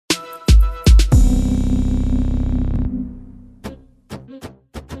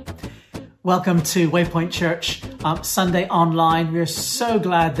Welcome to Waypoint Church Sunday Online. We're so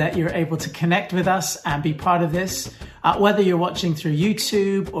glad that you're able to connect with us and be part of this. Whether you're watching through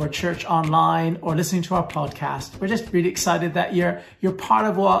YouTube or Church Online or listening to our podcast, we're just really excited that you're part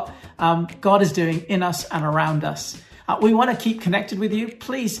of what God is doing in us and around us. We want to keep connected with you.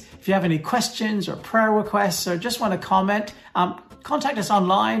 Please, if you have any questions or prayer requests or just want to comment, contact us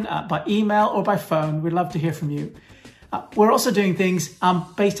online by email or by phone. We'd love to hear from you. We're also doing things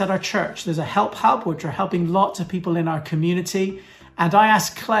based at our church. There's a help hub, which are helping lots of people in our community. And I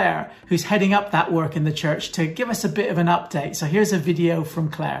asked Claire, who's heading up that work in the church, to give us a bit of an update. So here's a video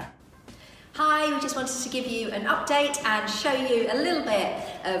from Claire. Hi, we just wanted to give you an update and show you a little bit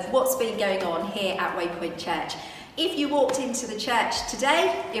of what's been going on here at Waypoint Church. If you walked into the church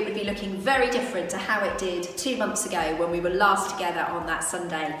today, it would be looking very different to how it did 2 months ago when we were last together on that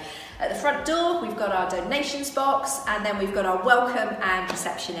Sunday. At the front door, we've got our donations box, and then we've got our welcome and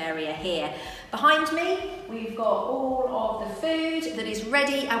reception area here. Behind me, we've got all of the food that is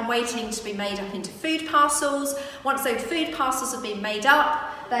ready and waiting to be made up into food parcels. Once those food parcels have been made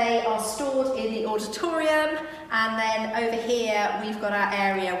up, they are stored in the auditorium, and then over here we've got our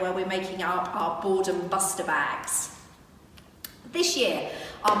area where we're making up our boredom buster bags. This year,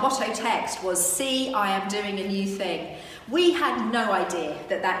 our motto text was, "See, I am doing a new thing." We had no idea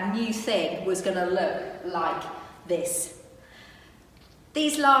that that new thing was going to look like this.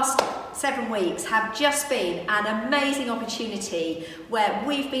 These last 7 weeks have just been an amazing opportunity where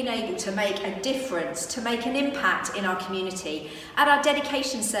we've been able to make a difference, to make an impact in our community. At our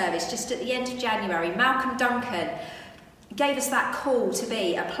dedication service just at the end of January, Malcolm Duncan gave us that call to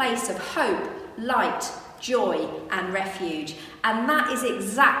be a place of hope, light, joy and refuge. And that is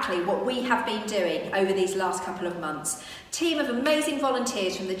exactly what we have been doing over these last couple of months. A team of amazing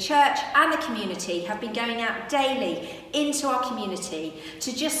volunteers from the church and the community have been going out daily into our community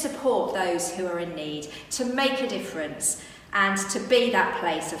to just support those who are in need, to make a difference and to be that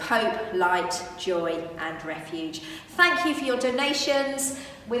place of hope, light, joy and refuge. Thank you for your donations.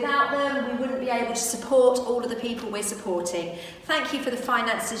 Without them, we wouldn't be able to support all of the people we're supporting. Thank you for the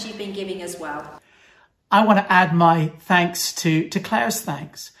finances you've been giving as well. I want to add my thanks to Claire's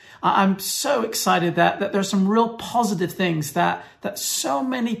thanks. I'm so excited that there's some real positive things that so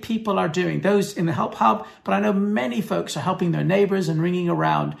many people are doing, those in the Help Hub, but I know many folks are helping their neighbors and ringing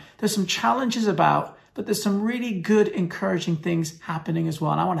around. There's some challenges about, but there's some really good, encouraging things happening as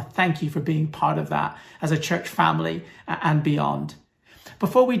well. And I want to thank you for being part of that as a church family and beyond.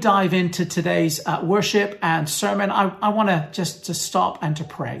 Before we dive into today's worship and sermon, I want to stop and to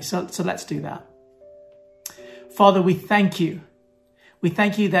pray. So let's do that. Father, we thank you. We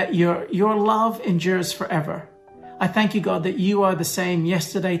thank you that your love endures forever. I thank you, God, that you are the same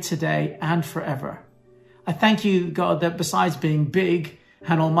yesterday, today, and forever. I thank you, God, that besides being big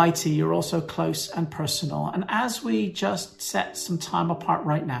and almighty, you're also close and personal. And as we just set some time apart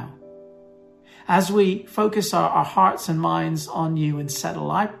right now, as we focus our hearts and minds on you and settle,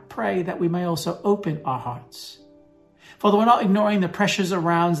 I pray that we may also open our hearts. Father, we're not ignoring the pressures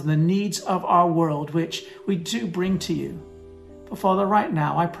around and the needs of our world, which we do bring to you. But Father, right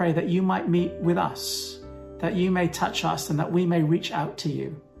now, I pray that you might meet with us, that you may touch us and that we may reach out to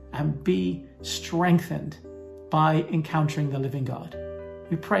you and be strengthened by encountering the living God.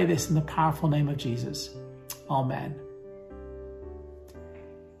 We pray this in the powerful name of Jesus. Amen.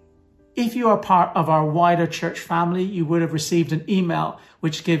 If you are part of our wider church family, you would have received an email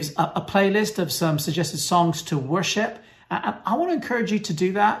which gives a playlist of some suggested songs to worship. And I want to encourage you to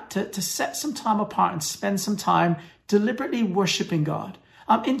do that, to set some time apart and spend some time deliberately worshiping God.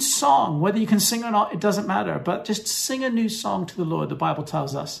 In song, whether you can sing or not, it doesn't matter, but just sing a new song to the Lord, the Bible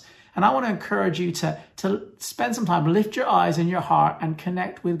tells us. And I want to encourage you to spend some time, lift your eyes and your heart and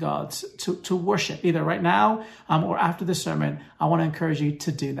connect with God, to worship, either right now or after the sermon. I want to encourage you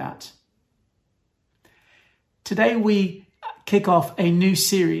to do that. Today we kick off a new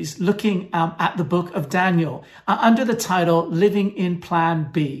series looking at the book of Daniel under the title Living in Plan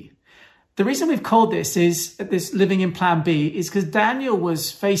B. The reason we've called this Living in Plan B is because Daniel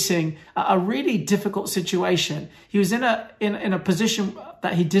was facing a really difficult situation. He was in a position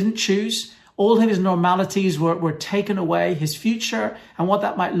that he didn't choose. All of his normalities were taken away. His future and what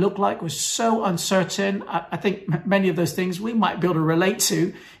that might look like was so uncertain. I think many of those things we might be able to relate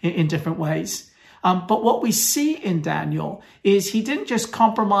to in different ways. But what we see in Daniel is he didn't just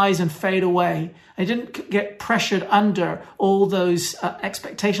compromise and fade away. He didn't get pressured under all those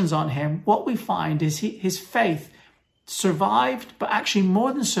expectations on him. What we find is his faith survived, but actually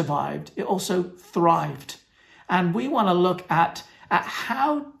more than survived, it also thrived. And we want to look at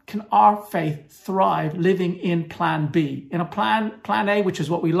how can our faith thrive living in plan B? In a plan A, which is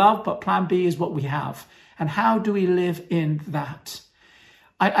what we love, but plan B is what we have. And how do we live in that?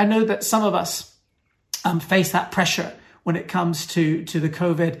 I know that some of us face that pressure when it comes to the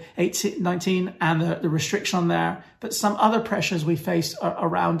COVID-19 and the restriction on there. But some other pressures we face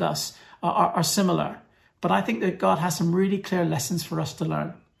around us are similar. But I think that God has some really clear lessons for us to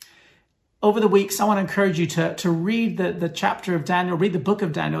learn. Over the weeks, I want to encourage you to read the chapter of Daniel, read the book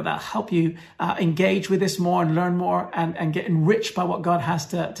of Daniel. That'll help you engage with this more and learn more and get enriched by what God has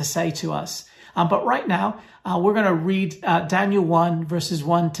to say to us. But right now, we're going to read Daniel 1, verses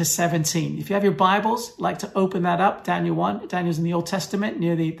 1 to 17. If you have your Bibles, I'd like to open that up, Daniel 1. Daniel's in the Old Testament,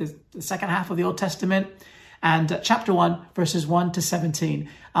 near the second half of the Old Testament. And chapter 1, verses 1 to 17.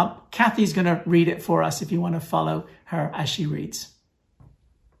 Kathy's going to read it for us if you want to follow her as she reads.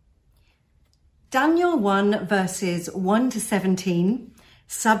 Daniel 1, verses 1 to 17,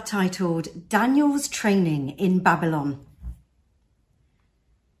 subtitled Daniel's Training in Babylon.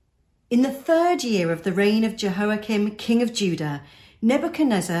 In the 3rd year of the reign of Jehoiakim, king of Judah,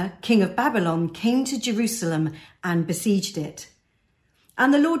 Nebuchadnezzar, king of Babylon, came to Jerusalem and besieged it.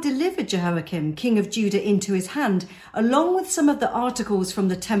 And the Lord delivered Jehoiakim, king of Judah, into his hand, along with some of the articles from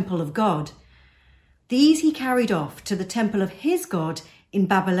the temple of God. These he carried off to the temple of his God in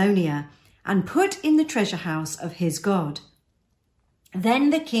Babylonia, and put in the treasure house of his God.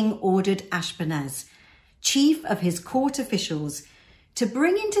 Then the king ordered Ashpenaz, chief of his court officials, to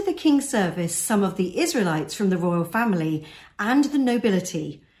bring into the king's service some of the Israelites from the royal family and the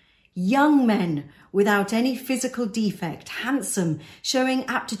nobility, young men without any physical defect, handsome, showing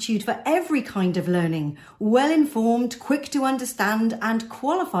aptitude for every kind of learning, well-informed, quick to understand, and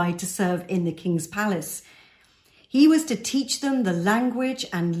qualified to serve in the king's palace. He was to teach them the language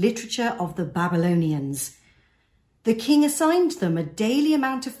and literature of the Babylonians. The king assigned them a daily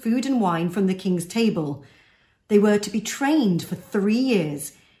amount of food and wine from the king's table. They were to be trained for 3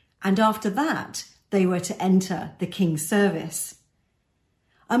 years, and after that, they were to enter the king's service.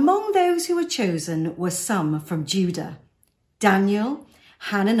 Among those who were chosen were some from Judah: Daniel,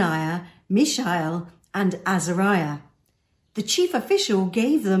 Hananiah, Mishael, and Azariah. The chief official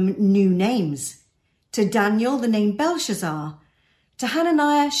gave them new names. To Daniel, the name Belshazzar, to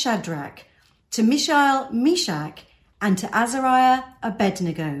Hananiah, Shadrach, to Mishael, Meshach, and to Azariah,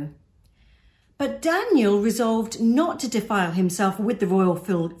 Abednego. But Daniel resolved not to defile himself with the royal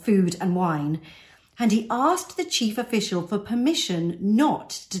food and wine, and he asked the chief official for permission not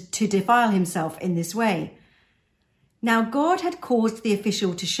to defile himself in this way. Now God had caused the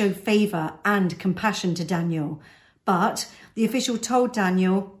official to show favour and compassion to Daniel, but the official told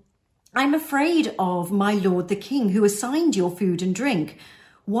Daniel, "I'm afraid of my lord the king, who assigned your food and drink.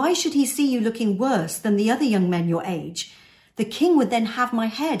 Why should he see you looking worse than the other young men your age? The king would then have my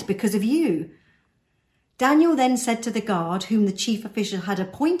head because of you." Daniel then said to the guard, whom the chief official had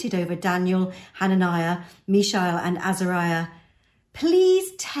appointed over Daniel, Hananiah, Mishael, and Azariah,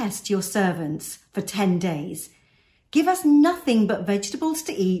 "Please test your servants for 10 days. Give us nothing but vegetables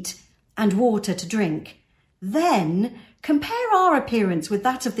to eat and water to drink. Then compare our appearance with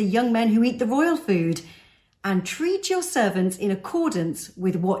that of the young men who eat the royal food, and treat your servants in accordance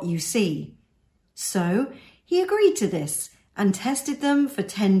with what you see." So he agreed to this and tested them for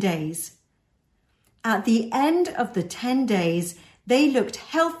 10 days. At the end of the 10 days, they looked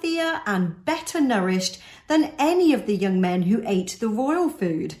healthier and better nourished than any of the young men who ate the royal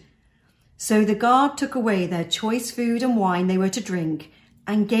food. So the guard took away their choice food and wine they were to drink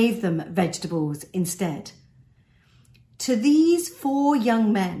and gave them vegetables instead. To these 4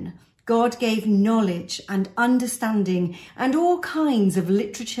 young men, God gave knowledge and understanding and all kinds of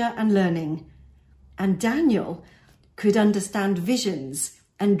literature and learning. And Daniel could understand visions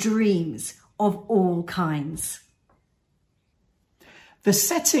and dreams of all kinds. The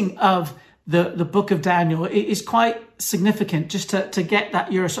setting of the book of Daniel is quite significant, just to get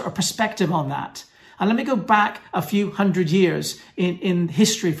that your sort of perspective on that. And let me go back a few hundred years in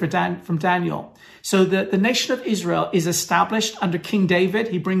history from Daniel. So the nation of Israel is established under King David.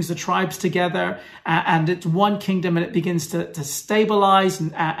 He brings the tribes together and it's one kingdom, and it begins to stabilize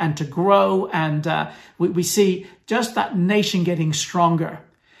and to grow. And we see just that nation getting stronger.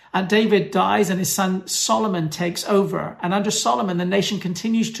 And David dies and his son Solomon takes over. And under Solomon, the nation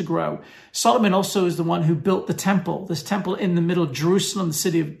continues to grow. Solomon also is the one who built the temple, this temple in the middle of Jerusalem, the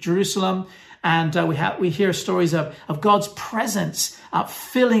city of Jerusalem. And we hear stories of God's presence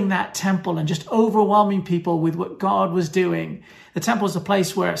filling that temple and just overwhelming people with what God was doing. The temple is a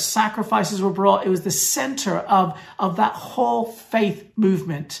place where sacrifices were brought. It was the center of that whole faith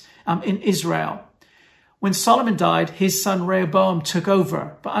movement in Israel. When Solomon died, his son Rehoboam took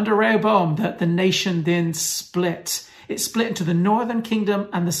over. But under Rehoboam, the nation then split. It split into the northern kingdom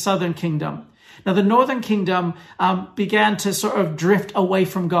and the southern kingdom. Now, the northern kingdom began to sort of drift away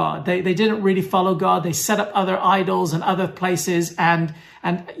from God. They didn't really follow God. They set up other idols and other places. And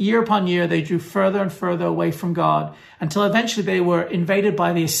year upon year, they drew further and further away from God until eventually they were invaded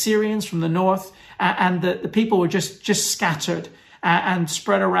by the Assyrians from the north. And the people were just scattered and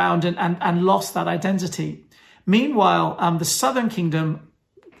spread around and lost that identity. Meanwhile, the southern kingdom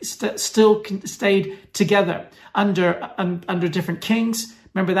still stayed together under different kings.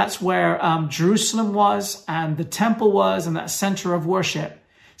 Remember, that's where Jerusalem was and the temple was and that center of worship.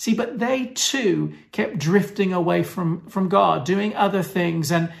 See, but they too kept drifting away from God, doing other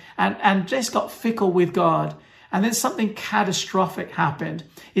things and just got fickle with God. And then something catastrophic happened,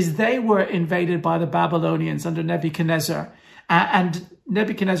 is they were invaded by the Babylonians under Nebuchadnezzar. And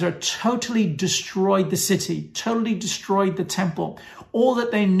Nebuchadnezzar totally destroyed the city, totally destroyed the temple. All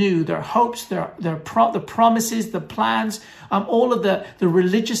that they knew, their hopes, the promises, the plans, all of the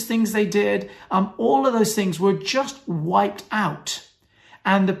religious things they did, all of those things were just wiped out.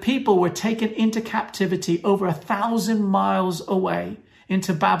 And the people were taken into captivity over 1,000 miles away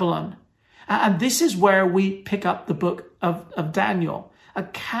into Babylon. And this is where we pick up the book of Daniel. A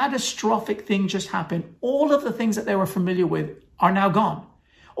catastrophic thing just happened. All of the things that they were familiar with are now gone.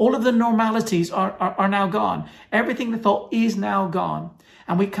 All of the normalities are now gone. Everything they thought is now gone.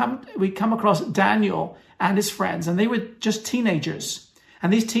 And we come across Daniel and his friends, and they were just teenagers.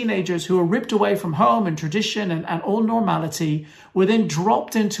 And these teenagers who were ripped away from home and tradition and all normality were then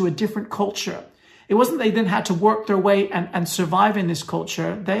dropped into a different culture. It wasn't they then had to work their way and survive in this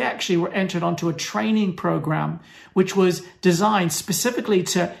culture. They actually were entered onto a training program, which was designed specifically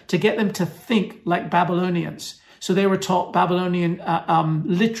to get them to think like Babylonians. So they were taught Babylonian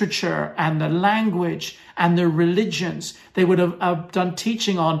literature and the language and the religions. They would have done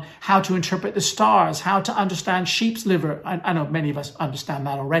teaching on how to interpret the stars, how to understand sheep's liver. I know many of us understand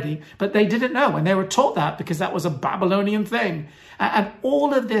that already, but they didn't know. And they were taught that because that was a Babylonian thing. And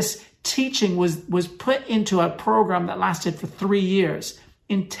all of this teaching was put into a program that lasted for 3 years.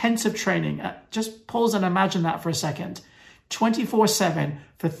 Intensive training. Just pause and imagine that for a second. 24/7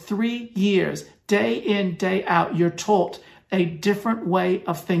 for 3 years, day in, day out, you're taught a different way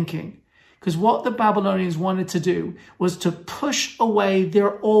of thinking. Because what the Babylonians wanted to do was to push away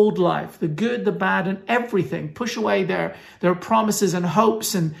their old life, the good, the bad, and everything. Push away their promises and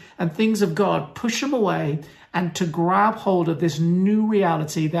hopes and things of God. Push them away and to grab hold of this new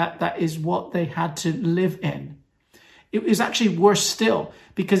reality that is what they had to live in. It was actually worse still,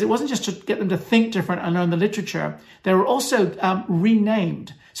 because it wasn't just to get them to think different and learn the literature. They were also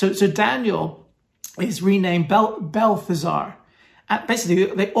renamed. So Daniel is renamed Belteshazzar. Basically,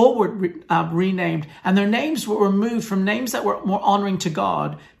 they all were renamed, and their names were moved from names that were more honoring to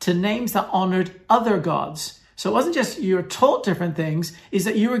God to names that honored other gods. So it wasn't just you're taught different things, is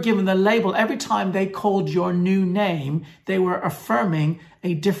that you were given the label. Every time they called your new name, they were affirming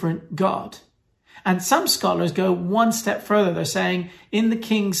a different God. And some scholars go one step further. They're saying in the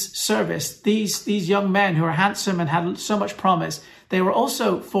king's service, these young men who are handsome and had so much promise, they were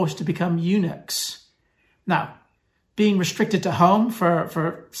also forced to become eunuchs. Now, being restricted to home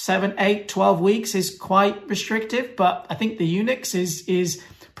for 7, 8, 12 weeks is quite restrictive, but I think the eunuchs is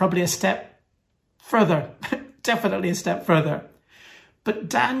probably a step further, definitely a step further. But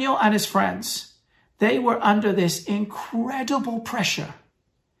Daniel and his friends, they were under this incredible pressure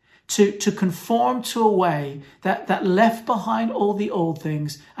to conform to a way that left behind all the old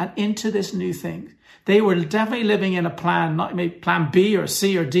things and into this new thing. They were definitely living in a plan, not maybe plan B or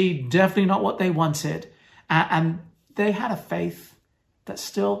C or D, definitely not what they wanted. And they had a faith that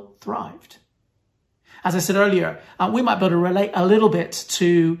still thrived. As I said earlier, we might be able to relate a little bit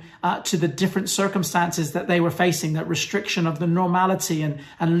to the different circumstances that they were facing, that restriction of the normality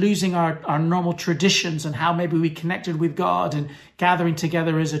and losing our normal traditions and how maybe we connected with God and gathering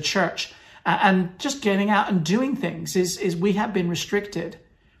together as a church and just getting out and doing things is we have been restricted.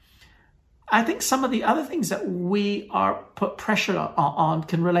 I think some of the other things that we are put pressure on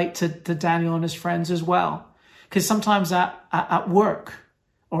can relate to Daniel and his friends as well. Because sometimes at work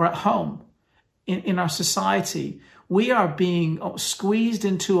or at home, in our society, we are being squeezed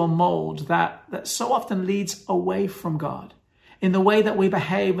into a mold that so often leads away from God. In the way that we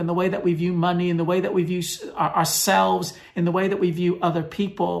behave, in the way that we view money, in the way that we view ourselves, in the way that we view other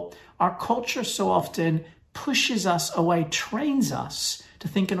people, our culture so often pushes us away, trains us to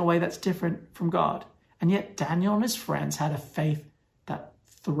think in a way that's different from God. And yet Daniel and his friends had a faith that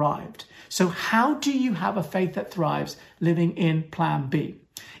thrived. So how do you have a faith that thrives living in plan B?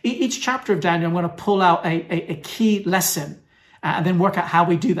 Each chapter of Daniel, I'm going to pull out a key lesson and then work out how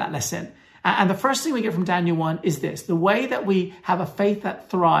we do that lesson. And the first thing we get from Daniel 1 is this. The way that we have a faith that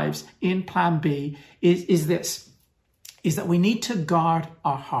thrives in plan B is that we need to guard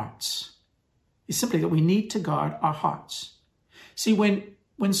our hearts. It's simply that we need to guard our hearts. See,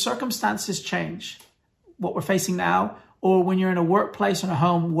 when circumstances change, what we're facing now, or when you're in a workplace or a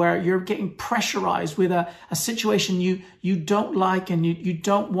home where you're getting pressurized with a situation you don't like and you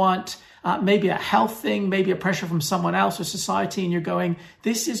don't want, maybe a health thing, maybe a pressure from someone else or society, and you're going,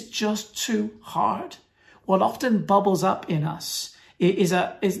 this is just too hard. What often bubbles up in us is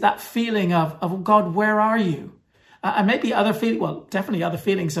that feeling of God, where are you? And maybe definitely other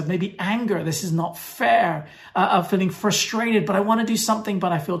feelings of maybe anger. This is not fair, of feeling frustrated, but I want to do something,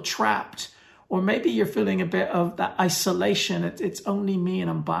 but I feel trapped. Or maybe you're feeling a bit of that isolation. It's only me and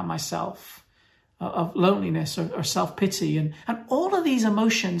I'm by myself, of loneliness or self-pity. And all of these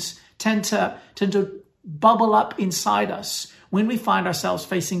emotions tend to bubble up inside us when we find ourselves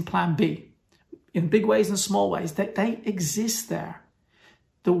facing plan B, in big ways and small ways, that they exist there.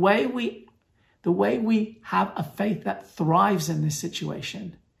 The way we have a faith that thrives in this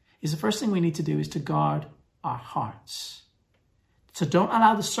situation is the first thing we need to do is to guard our hearts. So don't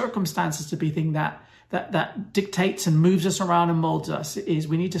allow the circumstances to be the thing that dictates and moves us around and molds us.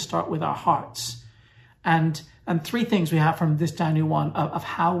 We need to start with our hearts. And three things we have from this Daniel 1 of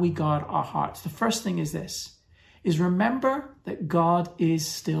how we guard our hearts. The first thing is this, is remember that God is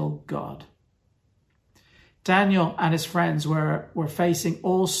still God. Daniel and his friends were facing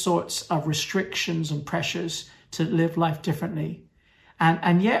all sorts of restrictions and pressures to live life differently.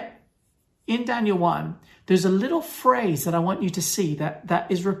 And yet, in Daniel 1, there's a little phrase that I want you to see that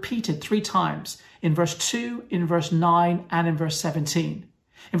is repeated 3 times in verse 2, in verse 9, and in verse 17.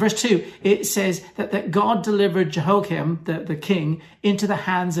 In verse 2, it says that God delivered Jehoiakim, the king, into the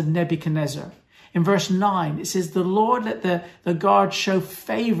hands of Nebuchadnezzar. In verse 9, it says, the Lord let the guard show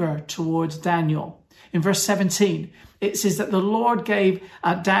favor towards Daniel. In verse 17, it says that the Lord gave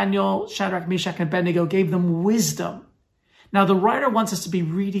Daniel, Shadrach, Meshach, and Abednego, gave them wisdom. Now, the writer wants us to be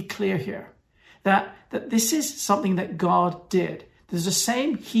really clear here that this is something that God did. There's the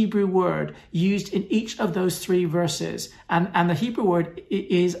same Hebrew word used in each of those 3 verses. And the Hebrew word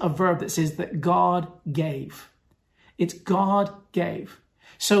is a verb that says that God gave. It's God gave.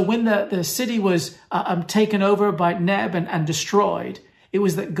 So when the city was taken over by Neb and destroyed, it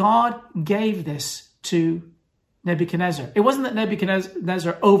was that God gave this to Nebuchadnezzar. It wasn't that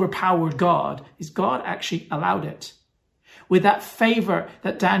Nebuchadnezzar overpowered God. It's God actually allowed it. With that favor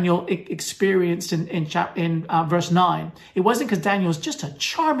that Daniel experienced in verse 9, it wasn't because Daniel's just a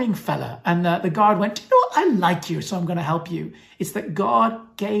charming fella and the guard went, you know what, I like you, so I'm going to help you. It's that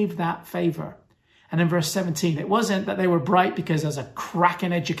God gave that favor. And in verse 17, it wasn't that they were bright because there's a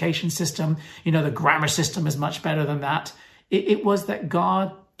cracking education system. You know, the grammar system is much better than that. It was that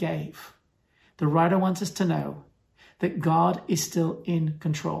God gave. The writer wants us to know that God is still in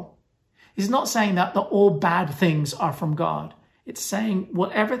control. He's not saying that all bad things are from God. It's saying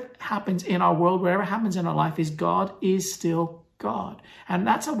whatever happens in our world, whatever happens in our life, is God is still God. And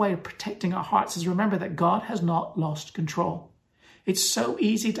that's a way of protecting our hearts, is remember that God has not lost control. It's so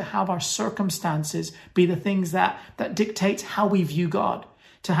easy to have our circumstances be the things that dictates how we view God.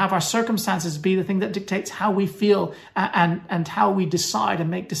 To have our circumstances be the thing that dictates how we feel and how we decide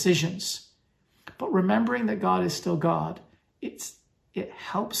and make decisions. But remembering that God is still God, it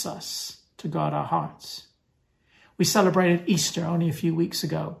helps us to guard our hearts. We celebrated Easter only a few weeks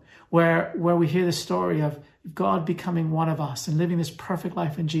ago, where we hear the story of God becoming one of us and living this perfect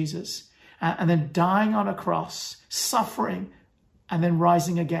life in Jesus, and then dying on a cross, suffering, and then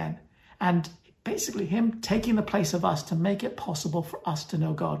rising again. And basically him taking the place of us to make it possible for us to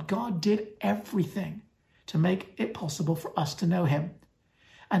know God. God did everything to make it possible for us to know him.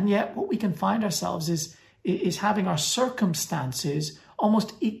 And yet what we can find ourselves is having our circumstances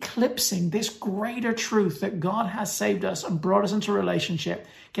almost eclipsing this greater truth that God has saved us and brought us into a relationship,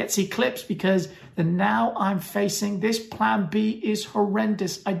 gets eclipsed because the now I'm facing this plan B is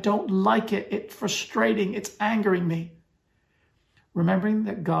horrendous. I don't like it. It's frustrating. It's angering me. Remembering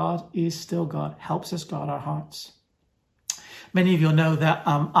that God is still God helps us guard our hearts. Many of you know that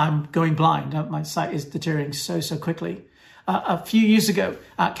I'm going blind. My sight is deteriorating so quickly. A few years ago,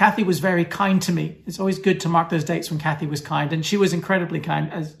 Kathy was very kind to me. It's always good to mark those dates when Kathy was kind, and she was incredibly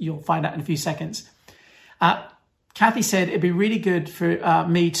kind, as you'll find out in a few seconds. Kathy said it'd be really good for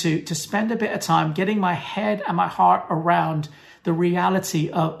me to spend a bit of time getting my head and my heart around the reality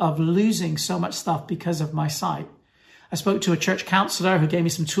of losing so much stuff because of my sight. I spoke to a church counselor who gave me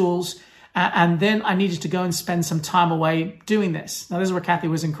some tools, And then I needed to go and spend some time away doing this. Now, this is where Kathy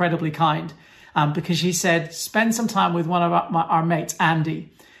was incredibly kind, because she said, spend some time with one of our mates,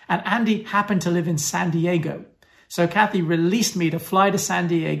 Andy. And Andy happened to live in San Diego. So Kathy released me to fly to San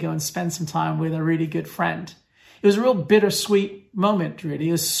Diego and spend some time with a really good friend. It was a real bittersweet moment, really.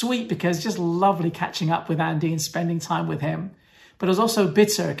 It was sweet because it's just lovely catching up with Andy and spending time with him. But it was also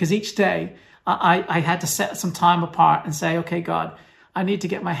bitter because each day I had to set some time apart and say, okay, God, I need to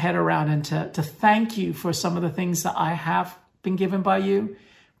get my head around and to thank you for some of the things that I have been given by you.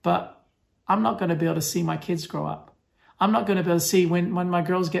 But I'm not going to be able to see my kids grow up. I'm not going to be able to see when my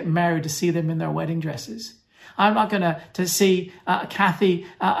girls get married, to see them in their wedding dresses. I'm not going to see Kathy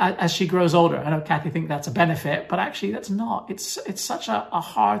as she grows older. I know Kathy thinks that's a benefit, but actually that's not. It's such a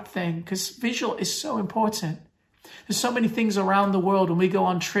hard thing because visual is so important. There's so many things around the world when we go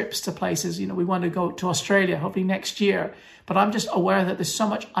on trips to places. We want to go to Australia, hopefully next year. But I'm just aware that there's so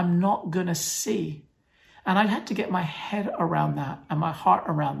much I'm not going to see. And I had to get my head around that and my heart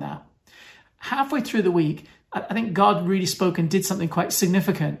around that. Halfway through the week, I think God really spoke and did something quite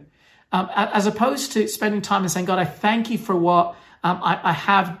significant. As opposed to spending time and saying, God, I thank you for what I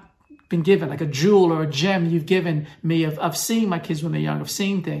have been given, like a jewel or a gem you've given me of seeing my kids when they're young, of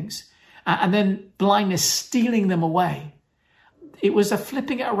seeing things, and then blindness stealing them away. It was a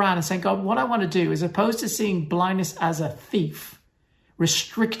flipping it around and saying, God, what I want to do, as opposed to seeing blindness as a thief,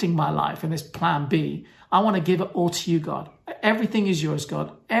 restricting my life in this plan B, I want to give it all to you, God. Everything is yours,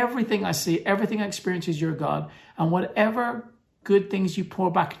 God. Everything I see, everything I experience is your God. And whatever good things you pour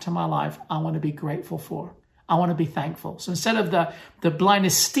back into my life, I want to be grateful for. I want to be thankful. So instead of the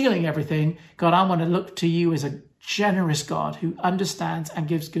blindness stealing everything, God, I want to look to you as a generous God who understands and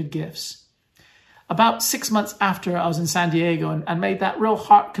gives good gifts. About 6 months after I was in San Diego and made that real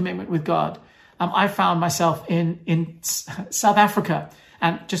heart commitment with God, I found myself in South Africa.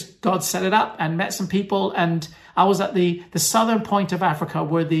 And just God set it up and met some people. And I was at the southern point of Africa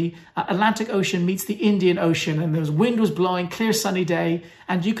where the Atlantic Ocean meets the Indian Ocean. And there was wind was blowing, clear sunny day.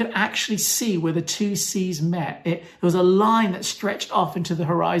 And you could actually see where the two seas met. It was a line that stretched off into the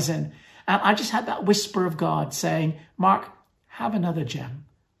horizon. And I just had that whisper of God saying, Mark, have another gem.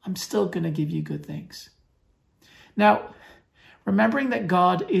 I'm still going to give you good things. Now, remembering that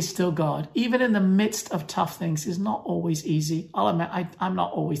God is still God, even in the midst of tough things, is not always easy. I'll admit, I'm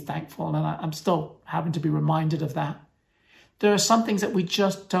not always thankful, and I'm still having to be reminded of that. There are some things that we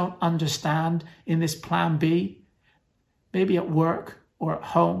just don't understand in this plan B, maybe at work or at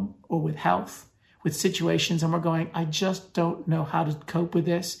home or with health, with situations, and we're going, I just don't know how to cope with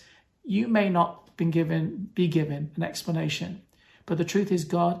this. You may not be given an explanation, but the truth is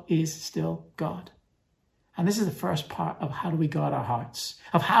God is still God. And this is the first part of how do we guard our hearts,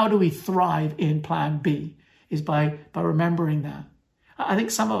 of how do we thrive in plan B, is by remembering that. I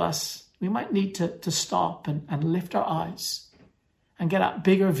think some of us, we might need to stop and lift our eyes and get a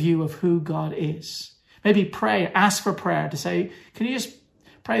bigger view of who God is. Maybe pray, ask for prayer to say, can you just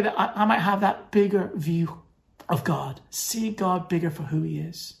pray that I might have that bigger view of God, see God bigger for who he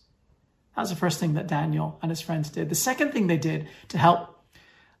is. That's the first thing that Daniel and his friends did. The second thing they did to help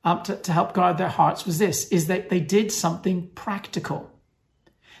guard their hearts was this, is that they did something practical.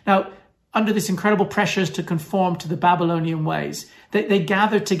 Now, under this incredible pressures to conform to the Babylonian ways, they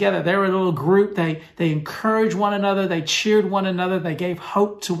gathered together. They were a little group. They encouraged one another. They cheered one another. They gave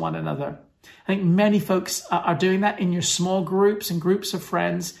hope to one another. I think many folks are doing that in your small groups and groups of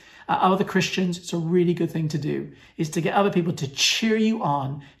friends, other Christians. It's a really good thing to do, is to get other people to cheer you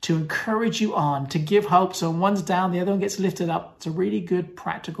on, to encourage you on, to give hope. So when one's down, the other one gets lifted up. It's a really good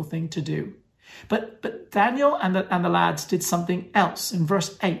practical thing to do. But Daniel and the lads did something else. In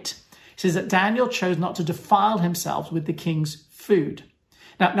verse 8, it says that Daniel chose not to defile himself with the king's food.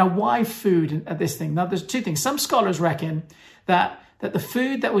 Now why food at this thing? Now, there's two things. Some scholars reckon that the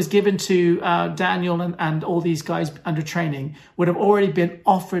food that was given to Daniel and all these guys under training would have already been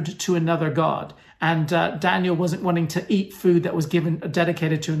offered to another god. And Daniel wasn't wanting to eat food that was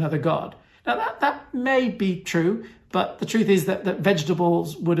dedicated to another god. Now, that may be true, but the truth is that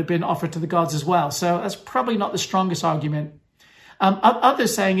vegetables would have been offered to the gods as well. So that's probably not the strongest argument.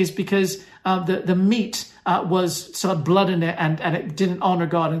 Others saying is because the meat was sort of blood in it and it didn't honor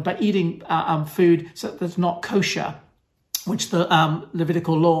God. And by eating food that's not kosher, which the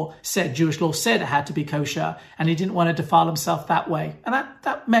Levitical law said, Jewish law said it had to be kosher, and he didn't want to defile himself that way. And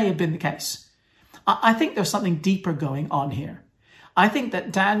that may have been the case. I think there's something deeper going on here. I think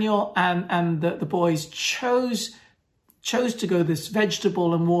that Daniel and the boys chose to go this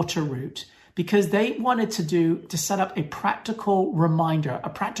vegetable and water route because they wanted to set up a practical reminder, a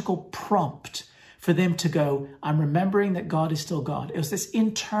practical prompt for them to go, I'm remembering that God is still God. It was this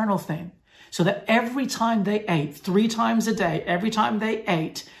internal thing. So that every time they ate, 3 times a day, every time they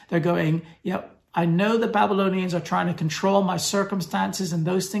ate, they're going, I know the Babylonians are trying to control my circumstances and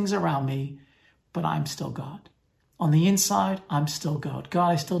those things around me, but I'm still God. On the inside, I'm still God. God,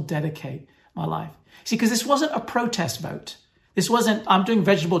 I still dedicate my life. See, because this wasn't a protest vote. This wasn't, I'm doing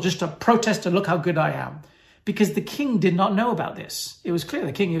vegetable just to protest and look how good I am. Because the king did not know about this. It was clear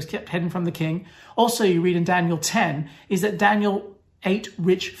he was kept hidden from the king. Also, you read in Daniel 10, is that Daniel ate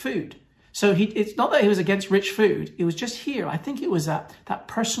rich food. So it's not that he was against rich food. It was just here. I think it was that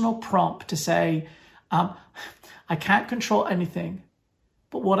personal prompt to say, I can't control anything,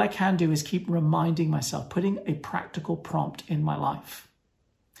 but what I can do is keep reminding myself, putting a practical prompt in my life.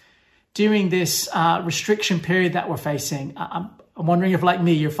 During this restriction period that we're facing, I'm wondering if, like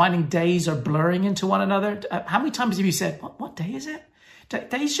me, you're finding days are blurring into one another. How many times have you said, what day is it?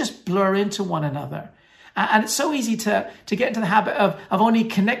 Days just blur into one another. And it's so easy to get into the habit of only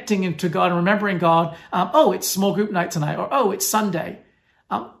connecting into God and remembering God. It's small group night tonight, or it's Sunday.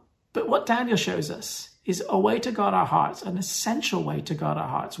 But what Daniel shows us is a way to guard our hearts, an essential way to guard our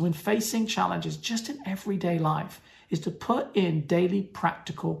hearts when facing challenges just in everyday life, is to put in daily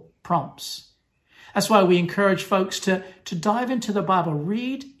practical prompts. That's why we encourage folks to dive into the Bible,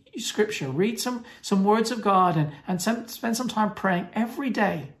 read scripture, read some words of God and spend some time praying every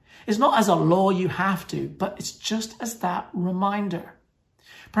day. It's not as a law you have to, but it's just as that reminder.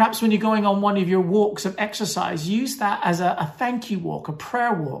 Perhaps when you're going on one of your walks of exercise, use that as a thank you walk, a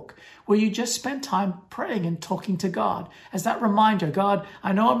prayer walk, where you just spend time praying and talking to God as that reminder. God,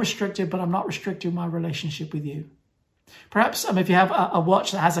 I know I'm restricted, but I'm not restricting my relationship with you. Perhaps if you have a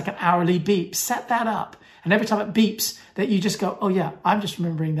watch that has like an hourly beep, set that up. And every time it beeps, that you just go, I'm just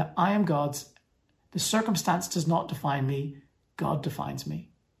remembering that I am God's. The circumstance does not define me. God defines me.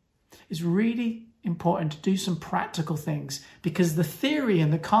 It's really important to do some practical things because the theory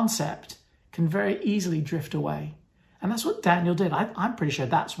and the concept can very easily drift away. And that's what Daniel did. I'm pretty sure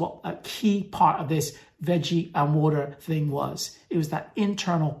that's what a key part of this veggie and water thing was. It was that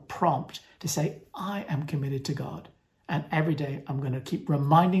internal prompt to say, I am committed to God. And every day I'm going to keep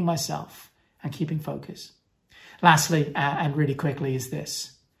reminding myself and keeping focus. Lastly, and really quickly, is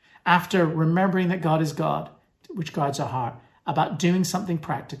this. After remembering that God is God, which guards our heart, about doing something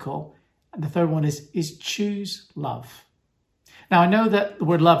practical, and the third one is choose love. Now, I know that the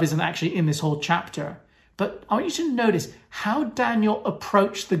word love isn't actually in this whole chapter, but I want you to notice how Daniel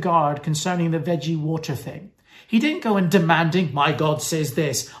approached the guard concerning the veggie water thing. He didn't go and demanding, my God says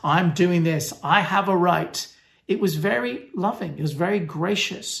this, I'm doing this, I have a right. It was very loving. It was very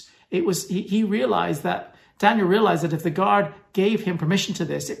gracious. He realized that, Daniel realized that if the guard gave him permission to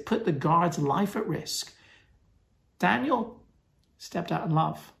this, it put the guard's life at risk. Daniel stepped out in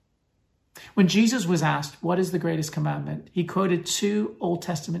love. When Jesus was asked, what is the greatest commandment? He quoted 2 Old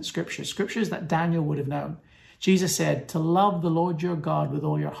Testament scriptures that Daniel would have known. Jesus said, to love the Lord your God with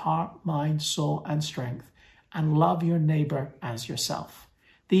all your heart, mind, soul, and strength, and love your neighbor as yourself.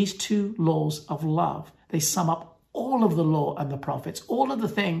 These 2 laws of love, they sum up all of the law and the prophets, all of the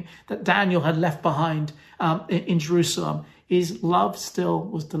thing that Daniel had left behind in Jerusalem, is love still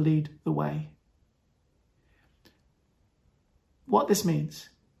was to lead the way. What this means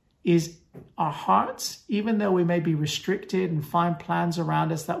is our hearts, even though we may be restricted and find plans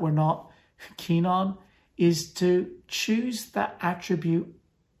around us that we're not keen on, is to choose that attribute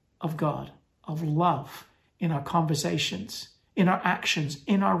of God, of love, in our conversations, in our actions,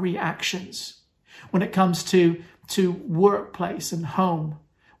 in our reactions. When it comes to workplace and home,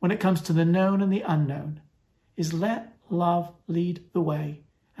 when it comes to the known and the unknown, is let love lead the way.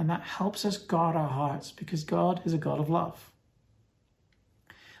 And that helps us guard our hearts because God is a God of love.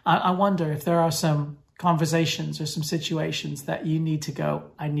 I wonder if there are some conversations or some situations that you need to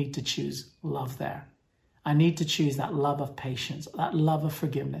go, I need to choose love there. I need to choose that love of patience, that love of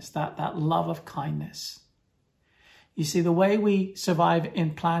forgiveness, that love of kindness. You see, the way we survive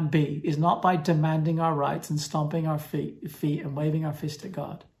in plan B is not by demanding our rights and stomping our feet and waving our fist at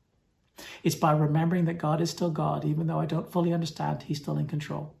God. It's by remembering that God is still God, even though I don't fully understand, he's still in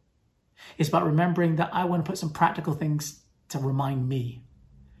control. It's about remembering that I want to put some practical things to remind me.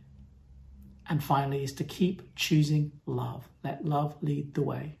 And finally, is to keep choosing love. Let love lead the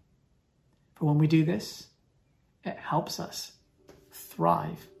way. For when we do this, it helps us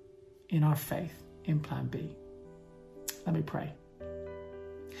thrive in our faith in plan B. Let me pray.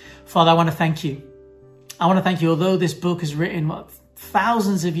 Father, I want to thank you. I want to thank you, although this book is written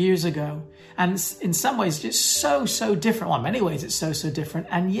thousands of years ago, and in some ways it's so different. Well, in many ways it's so different.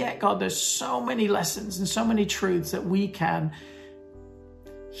 And yet, God, there's so many lessons and so many truths that we can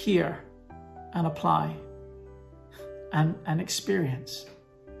hear and apply and experience.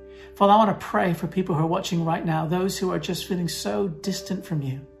 Father, I want to pray for people who are watching right now, those who are just feeling so distant from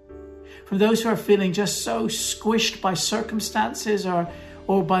you, for those who are feeling just so squished by circumstances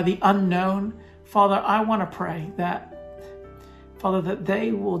or by the unknown. Father, I want to pray that, Father, that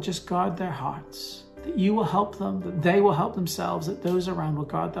they will just guard their hearts, that you will help them, that they will help themselves, that those around will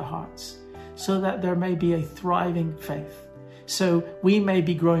guard their hearts, so that there may be a thriving faith. So we may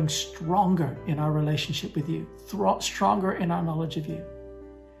be growing stronger in our relationship with you, stronger in our knowledge of you.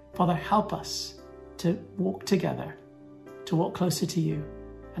 Father, help us to walk together, to walk closer to you,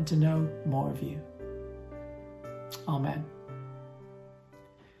 and to know more of you. Amen.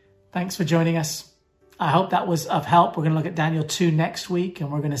 Thanks for joining us. I hope that was of help. We're going to look at Daniel 2 next week, and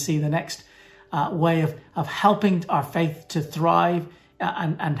we're going to see the next way of helping our faith to thrive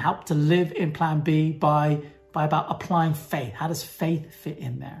and help to live in Plan B by about applying faith. How does faith fit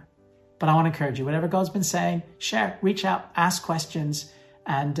in there? But I want to encourage you, whatever God's been saying, share, reach out, ask questions,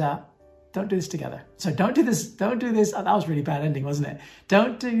 and don't do this together. So don't do this. That was a really bad ending, wasn't it?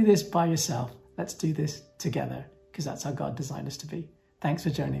 Don't do this by yourself. Let's do this together, because that's how God designed us to be. Thanks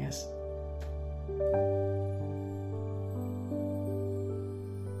for joining us.